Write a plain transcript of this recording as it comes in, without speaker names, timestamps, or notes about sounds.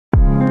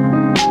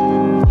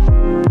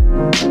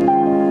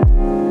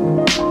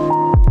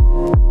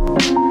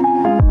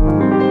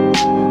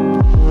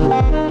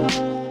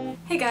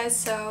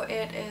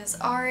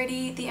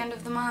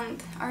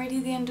month, already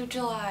the end of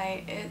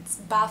July. It's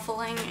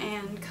baffling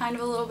and kind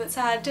of a little bit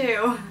sad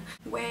too.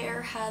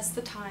 Where has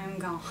the time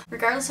gone?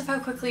 Regardless of how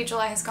quickly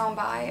July has gone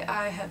by,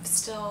 I have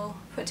still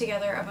put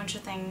together a bunch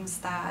of things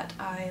that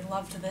I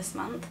loved this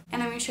month.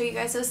 And I'm going to show you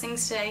guys those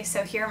things today,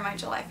 so here are my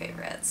July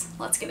favorites.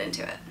 Let's get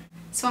into it.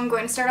 So I'm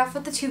going to start off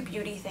with the two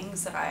beauty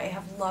things that I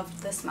have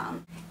loved this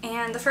month.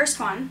 And the first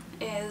one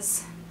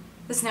is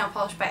this nail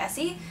polish by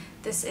Essie.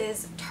 This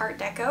is Tarte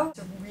Deco. It's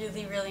a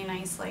really, really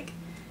nice, like,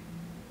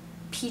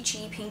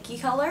 peachy pinky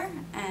color,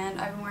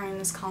 and I've been wearing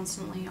this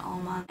constantly all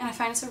month. And I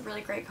find it's a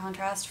really great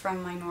contrast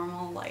from my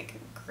normal, like,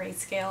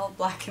 grayscale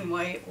black and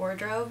white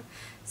wardrobe.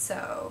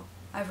 So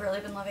I've really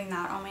been loving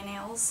that on my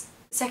nails.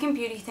 The second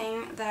beauty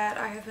thing that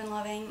I have been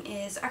loving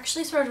is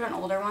actually sort of an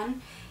older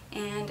one,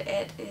 and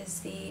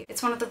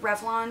it's one of the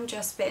Revlon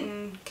Just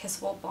Bitten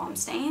Kissable Balm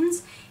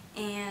Stains,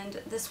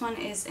 and this one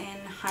is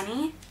in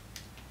Honey.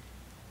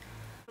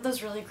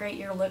 Those really great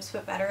Your Lips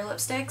But Better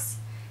lipsticks,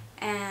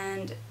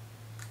 and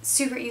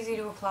super easy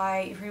to apply.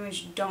 You pretty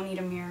much don't need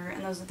a mirror,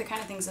 and those are the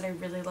kind of things that I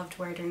really love to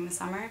wear during the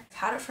summer. I've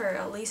had it for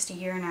at least a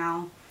year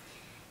now,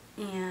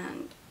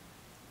 and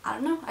I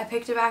don't know, I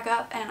picked it back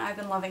up and I've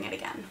been loving it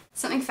again.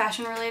 Something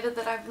fashion related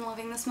that I've been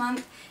loving this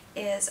month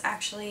is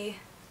actually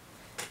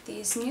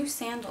these new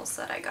sandals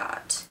that I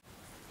got.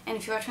 And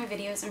if you watch my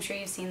videos, I'm sure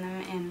you've seen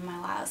them in my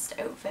last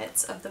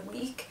outfits of the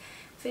week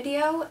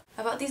video.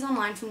 I bought these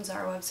online from the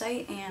Zara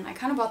website, and I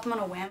kind of bought them on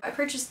a whim. I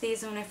purchased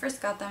these, and when I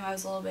first got them I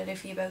was a little bit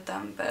iffy about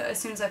them, but as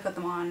soon as I put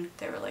them on,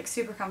 they were like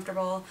super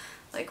comfortable,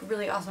 like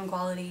really awesome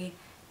quality,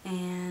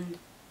 and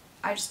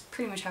I just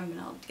pretty much haven't been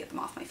able to get them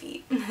off my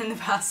feet in the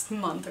past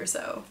month or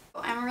so.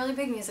 I'm a really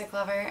big music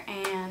lover,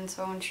 and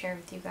so I want to share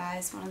with you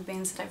guys one of the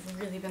bands that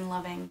I've really been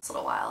loving this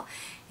little while,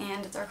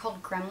 and they're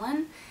called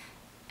Gremlin.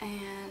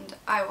 And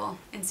I will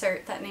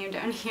insert that name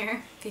down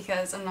here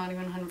because I'm not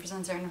even 100%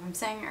 certain if I'm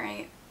saying it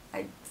right.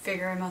 I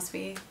figure I must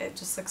be. It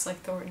just looks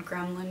like the word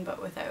gremlin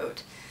but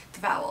without the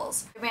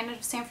vowels. They're banded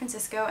of San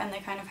Francisco, and they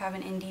kind of have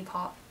an indie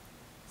pop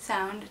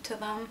sound to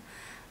them.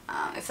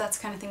 If that's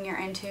the kind of thing you're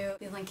into, I'll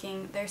be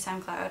linking their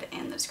SoundCloud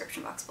in the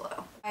description box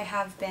below. I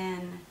have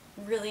been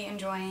really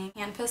enjoying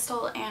Hand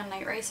Pistol and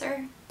Night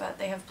Racer, but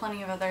they have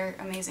plenty of other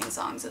amazing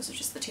songs. Those are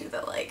just the two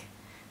that like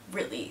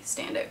really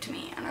stand out to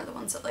me and are the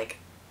ones that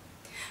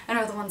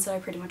I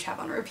pretty much have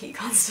on repeat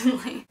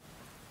constantly.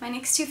 My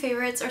next two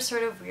favorites are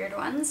sort of weird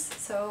ones,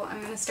 so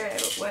I'm going to start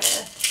out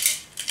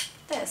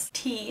with this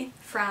tea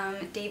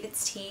from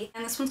David's Tea,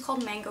 and this one's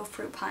called Mango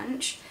Fruit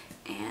Punch,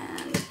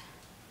 and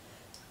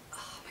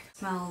oh my god, it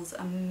smells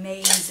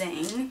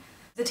amazing.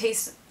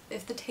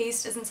 If the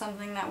taste isn't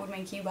something that would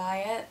make you buy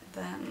it,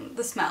 then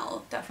the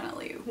smell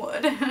definitely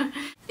would.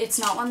 It's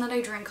not one that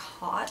I drink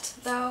hot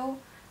though.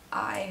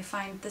 I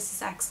find this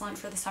is excellent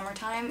for the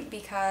summertime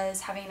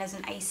because having it as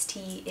an iced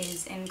tea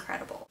is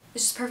incredible.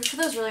 It's just perfect for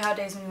those really hot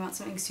days when you want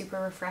something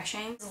super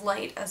refreshing. It's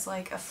light as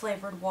like a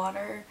flavored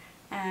water,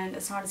 and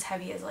it's not as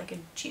heavy as like a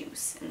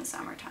juice in the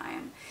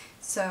summertime.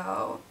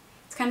 So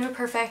it's kind of a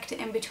perfect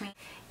in between.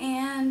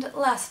 And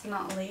last but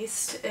not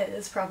least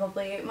is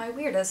probably my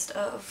weirdest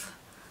of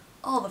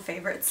all the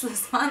favorites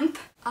this month.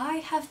 I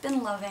have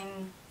been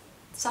loving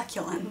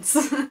succulents.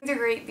 They're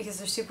great because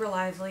they're super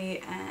lively,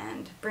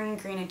 and bringing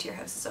green into your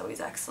house is always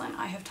excellent.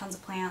 I have tons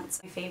of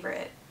plants. My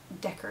favorite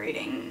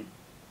decorating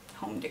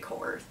home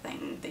decor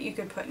thing that you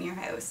could put in your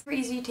house. They're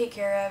easy to take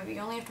care of. You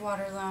only have to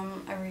water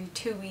them every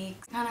 2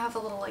 weeks. Kind of have a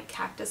little like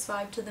cactus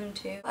vibe to them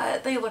too,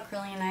 but they look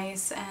really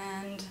nice,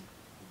 and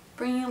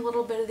bringing a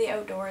little bit of the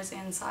outdoors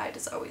inside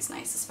is always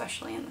nice,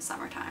 especially in the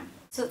summertime.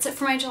 So that's it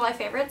for my July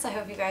favorites. I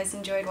hope you guys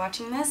enjoyed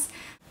watching this.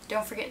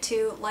 Don't forget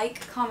to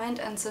like, comment,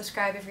 and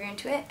subscribe if you're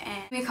into it,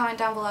 and leave me a comment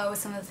down below with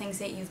some of the things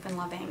that you've been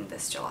loving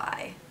this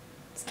July.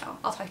 So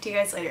I'll talk to you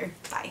guys later.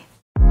 Bye.